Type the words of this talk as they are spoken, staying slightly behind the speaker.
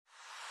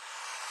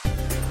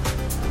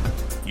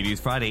It is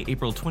Friday,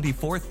 April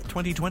 24th,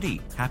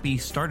 2020. Happy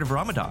start of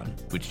Ramadan,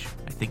 which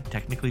I think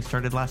technically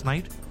started last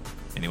night.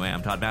 Anyway,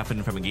 I'm Todd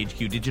Maffin from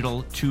EngageQ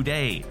Digital.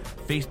 Today,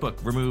 Facebook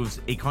removes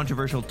a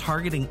controversial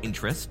targeting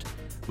interest.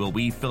 Will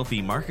we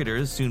filthy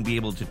marketers soon be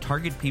able to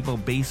target people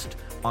based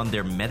on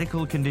their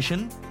medical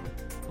condition?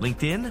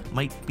 LinkedIn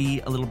might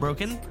be a little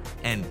broken,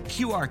 and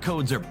QR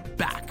codes are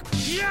back.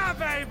 Yeah,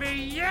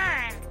 baby,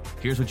 yeah!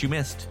 Here's what you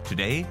missed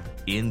today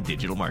in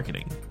digital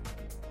marketing.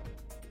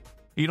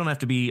 You don't have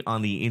to be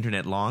on the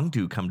internet long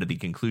to come to the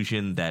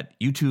conclusion that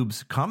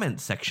YouTube's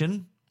comment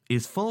section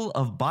is full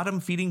of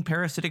bottom-feeding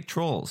parasitic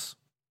trolls.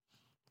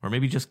 Or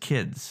maybe just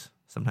kids.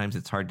 Sometimes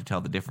it's hard to tell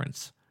the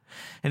difference.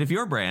 And if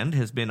your brand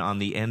has been on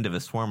the end of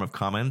a swarm of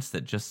comments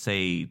that just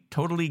say,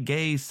 totally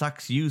gay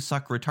sucks, you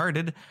suck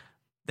retarded,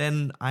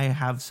 then I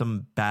have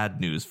some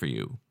bad news for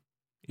you.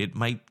 It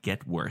might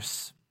get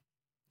worse.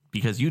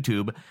 Because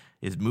YouTube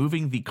is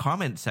moving the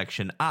comment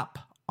section up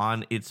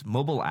on its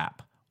mobile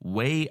app,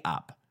 way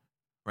up.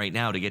 Right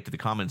now, to get to the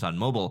comments on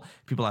mobile,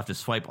 people have to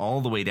swipe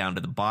all the way down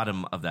to the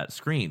bottom of that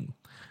screen.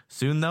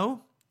 Soon,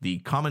 though, the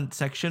comment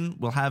section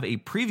will have a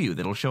preview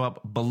that'll show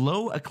up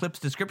below a clip's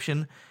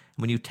description.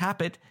 When you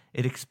tap it,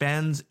 it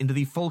expands into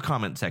the full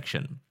comment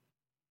section.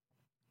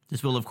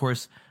 This will, of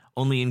course,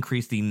 only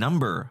increase the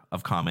number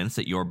of comments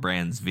that your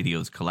brand's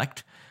videos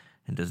collect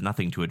and does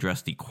nothing to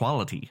address the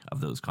quality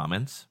of those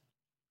comments.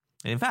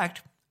 And in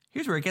fact,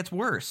 here's where it gets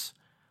worse.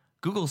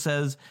 Google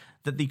says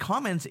that the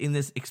comments in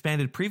this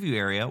expanded preview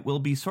area will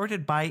be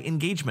sorted by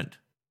engagement.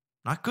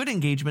 Not good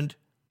engagement,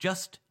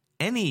 just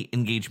any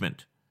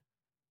engagement.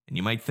 And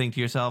you might think to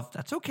yourself,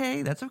 that's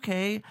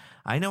okay.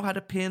 I know how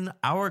to pin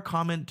our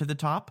comment to the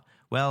top.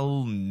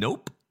 Well,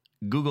 nope.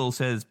 Google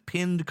says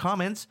pinned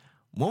comments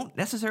won't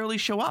necessarily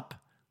show up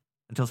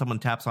until someone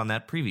taps on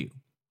that preview.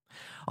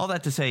 All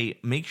that to say,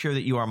 make sure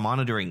that you are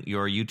monitoring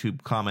your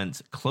YouTube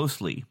comments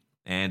closely.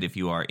 And if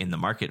you are in the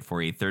market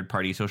for a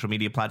third-party social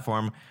media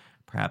platform,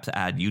 perhaps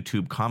add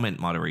YouTube comment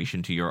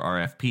moderation to your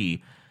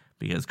RFP,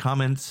 because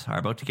comments are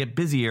about to get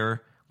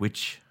busier,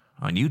 which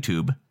on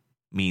YouTube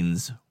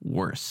means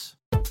worse.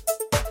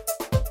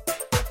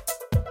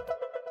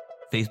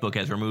 Facebook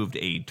has removed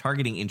a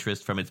targeting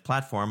interest from its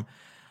platform,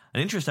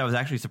 an interest I was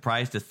actually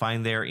surprised to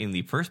find there in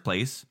the first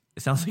place.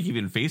 It sounds like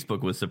even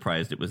Facebook was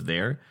surprised it was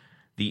there.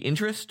 The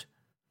interest?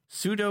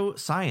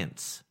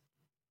 Pseudoscience.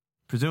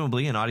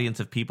 Presumably an audience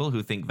of people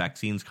who think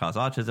vaccines cause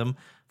autism,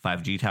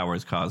 5G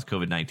towers cause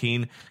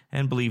COVID-19,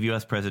 and believe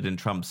U.S. President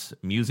Trump's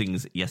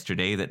musings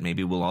yesterday that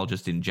maybe we'll all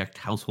just inject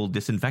household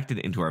disinfectant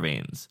into our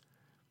veins.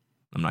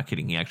 I'm not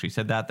kidding, he actually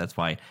said that. That's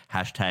why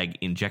hashtag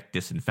inject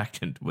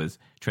disinfectant was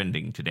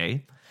trending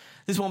today.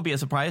 This won't be a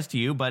surprise to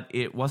you, but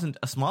it wasn't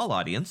a small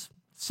audience.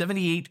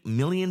 78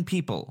 million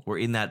people were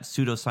in that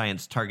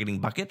pseudoscience targeting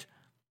bucket.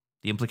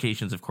 The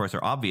implications, of course,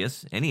 are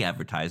obvious. Any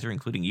advertiser,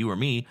 including you or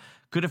me,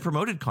 could have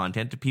promoted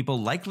content to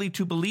people likely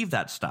to believe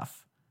that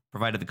stuff,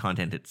 provided the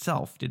content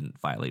itself didn't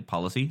violate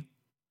policy.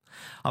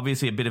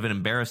 Obviously, a bit of an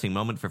embarrassing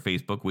moment for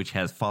Facebook, which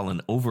has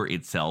fallen over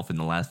itself in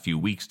the last few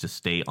weeks to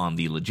stay on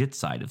the legit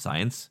side of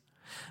science.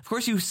 Of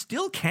course, you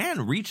still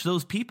can reach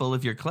those people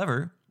if you're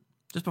clever.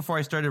 Just before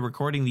I started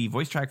recording the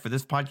voice track for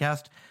this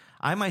podcast,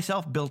 I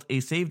myself built a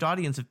saved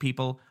audience of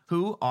people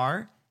who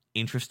are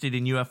interested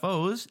in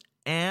UFOs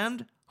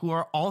and who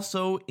are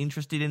also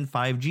interested in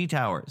 5G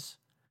towers.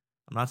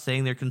 I'm not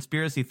saying they're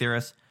conspiracy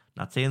theorists,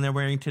 not saying they're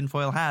wearing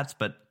tinfoil hats,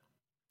 but,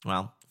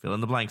 well, fill in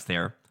the blanks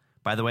there.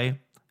 By the way,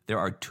 there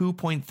are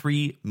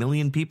 2.3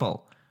 million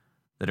people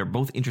that are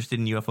both interested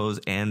in UFOs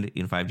and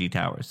in 5G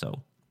towers,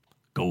 so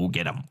go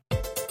get them.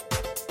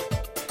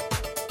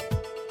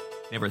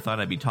 Never thought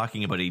I'd be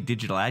talking about a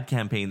digital ad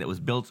campaign that was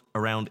built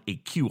around a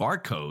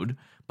QR code,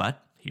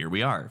 but here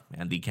we are,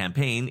 and the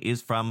campaign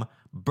is from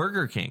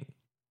Burger King.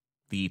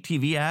 The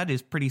TV ad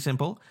is pretty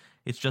simple.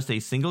 It's just a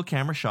single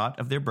camera shot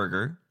of their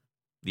burger.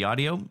 The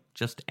audio,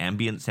 just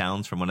ambient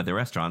sounds from one of their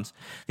restaurants.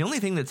 The only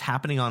thing that's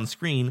happening on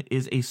screen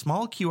is a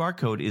small QR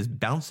code is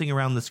bouncing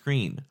around the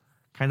screen,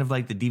 kind of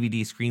like the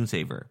DVD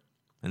screensaver.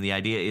 And the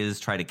idea is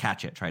try to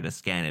catch it, try to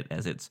scan it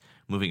as it's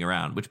moving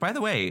around, which, by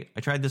the way,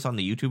 I tried this on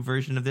the YouTube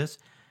version of this.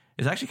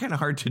 It's actually kind of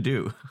hard to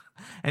do.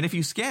 And if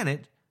you scan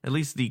it, at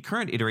least the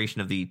current iteration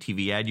of the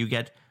TV ad, you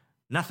get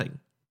nothing.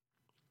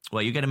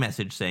 Well, you get a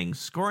message saying,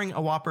 scoring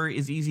a Whopper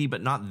is easy,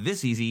 but not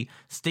this easy.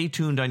 Stay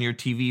tuned on your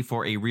TV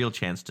for a real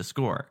chance to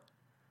score.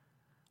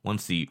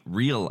 Once the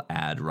real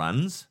ad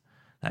runs,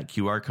 that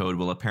QR code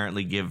will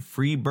apparently give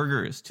free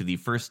burgers to the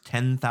first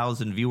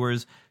 10,000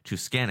 viewers to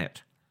scan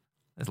it,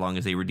 as long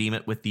as they redeem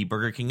it with the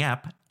Burger King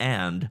app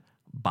and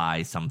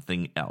buy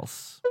something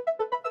else.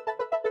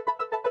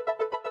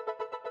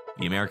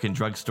 The American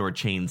drugstore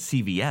chain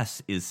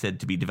CVS is said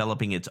to be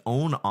developing its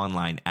own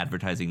online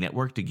advertising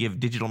network to give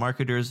digital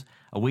marketers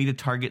a way to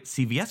target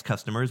CVS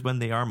customers when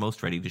they are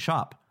most ready to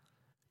shop.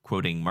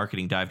 Quoting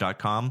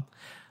MarketingDive.com,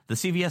 the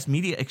CVS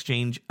Media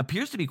Exchange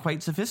appears to be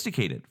quite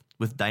sophisticated,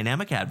 with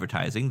dynamic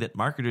advertising that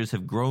marketers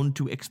have grown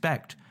to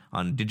expect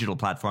on digital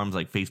platforms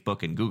like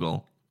Facebook and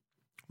Google.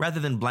 Rather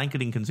than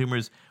blanketing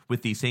consumers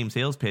with the same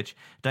sales pitch,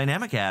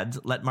 dynamic ads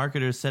let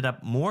marketers set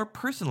up more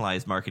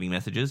personalized marketing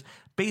messages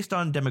based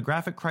on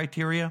demographic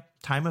criteria,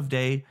 time of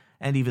day,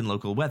 and even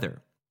local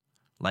weather.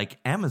 Like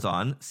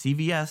Amazon,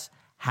 CVS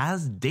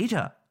has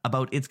data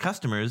about its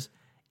customers,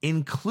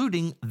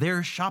 including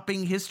their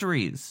shopping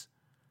histories,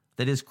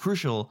 that is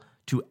crucial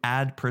to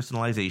ad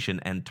personalization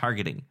and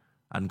targeting,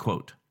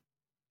 unquote.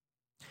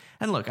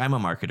 And look, I'm a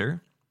marketer.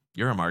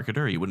 You're a marketer,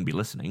 or you wouldn't be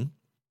listening.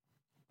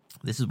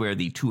 This is where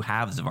the two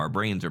halves of our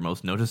brains are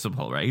most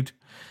noticeable, right?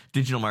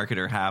 Digital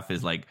marketer half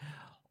is like,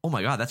 oh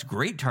my God, that's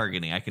great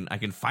targeting. I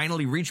can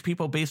finally reach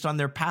people based on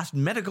their past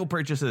medical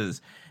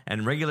purchases.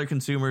 And regular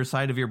consumer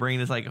side of your brain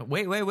is like,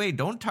 wait,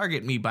 don't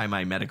target me by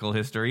my medical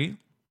history.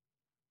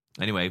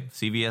 Anyway,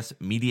 CVS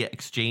Media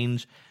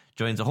Exchange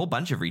joins a whole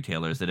bunch of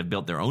retailers that have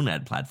built their own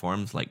ad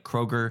platforms like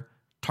Kroger,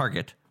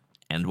 Target,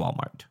 and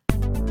Walmart.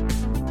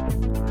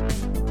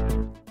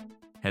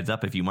 Heads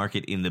up, if you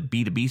market in the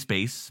B2B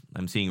space,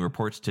 I'm seeing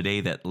reports today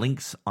that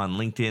links on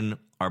LinkedIn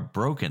are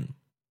broken,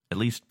 at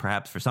least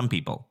perhaps for some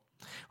people.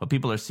 What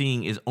people are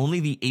seeing is only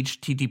the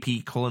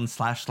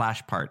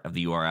http:// part of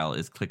the URL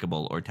is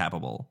clickable or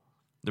tappable.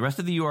 The rest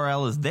of the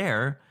URL is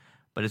there,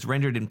 but it's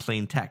rendered in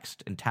plain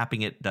text, and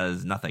tapping it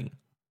does nothing.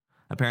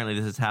 Apparently,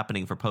 this is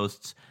happening for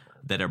posts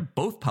that are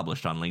both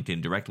published on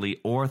LinkedIn directly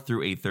or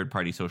through a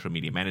third-party social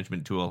media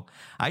management tool.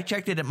 I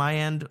checked it at my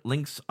end.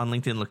 Links on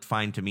LinkedIn looked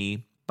fine to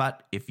me.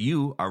 But if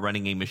you are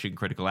running a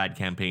mission-critical ad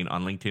campaign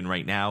on LinkedIn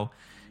right now,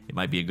 it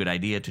might be a good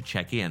idea to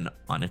check in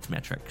on its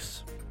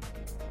metrics.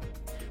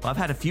 Well, I've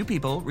had a few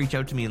people reach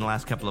out to me in the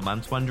last couple of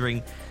months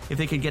wondering if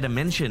they could get a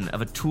mention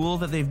of a tool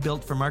that they've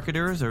built for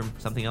marketers or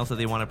something else that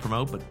they want to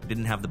promote but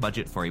didn't have the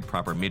budget for a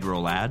proper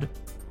mid-roll ad.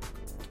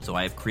 So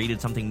I have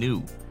created something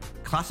new,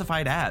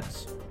 classified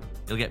ads.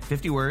 You'll get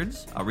 50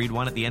 words. I'll read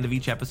one at the end of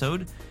each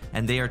episode,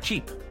 and they are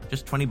cheap,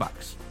 just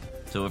 $20.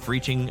 So if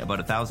reaching about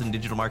 1,000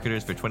 digital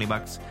marketers for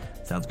 $20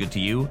 sounds good to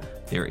you,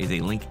 there is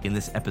a link in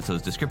this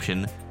episode's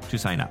description to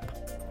sign up.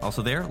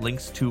 Also there,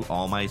 links to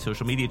all my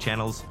social media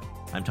channels.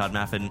 I'm Todd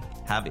Maffin.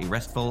 Have a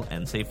restful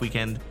and safe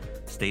weekend.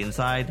 Stay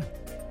inside,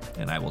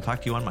 and I will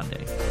talk to you on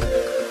Monday.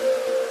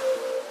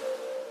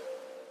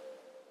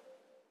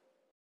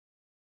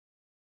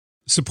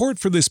 Support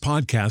for this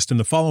podcast and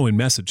the following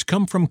message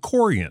come from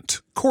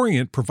Corient.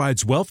 Corient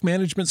provides wealth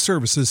management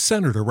services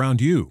centered around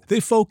you. They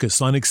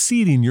focus on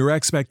exceeding your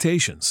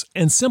expectations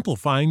and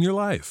simplifying your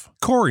life.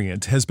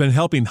 Corient has been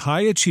helping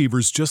high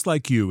achievers just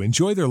like you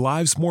enjoy their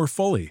lives more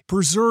fully,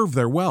 preserve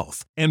their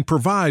wealth, and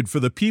provide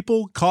for the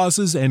people,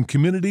 causes, and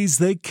communities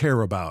they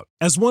care about.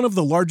 As one of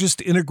the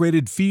largest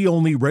integrated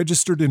fee-only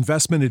registered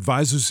investment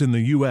advisors in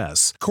the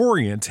U.S.,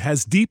 Corient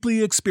has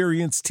deeply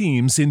experienced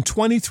teams in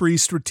 23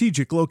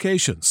 strategic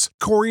locations.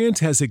 Corient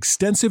has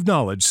extensive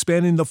knowledge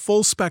spanning the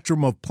full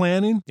spectrum of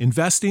planning,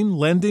 investing,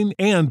 lending,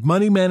 and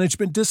money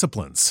management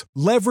disciplines.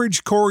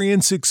 Leverage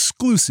Corient's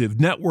exclusive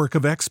network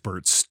of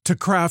experts to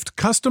craft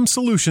custom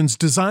solutions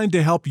designed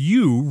to help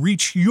you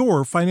reach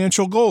your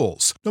financial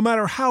goals, no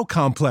matter how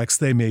complex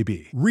they may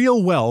be.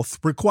 Real wealth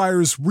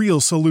requires real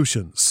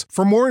solutions.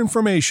 For more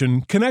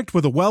information, connect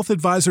with a wealth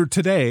advisor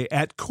today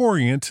at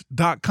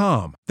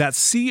Corient.com.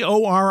 That's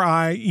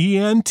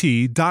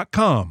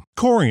Corient.com.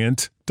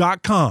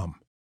 Corient.com.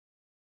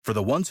 For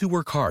the ones who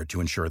work hard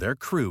to ensure their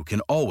crew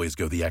can always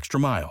go the extra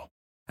mile,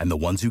 and the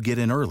ones who get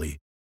in early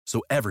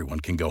so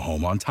everyone can go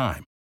home on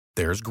time,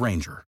 there's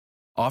Grainger,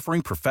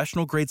 offering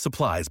professional-grade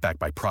supplies backed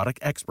by product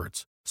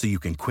experts so you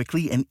can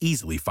quickly and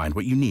easily find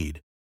what you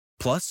need.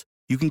 Plus,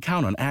 you can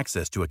count on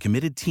access to a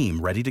committed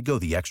team ready to go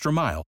the extra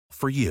mile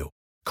for you.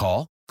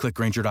 Call, click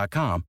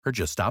Grainger.com, or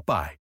just stop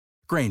by.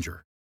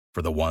 Grainger,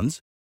 for the ones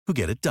who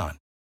get it done.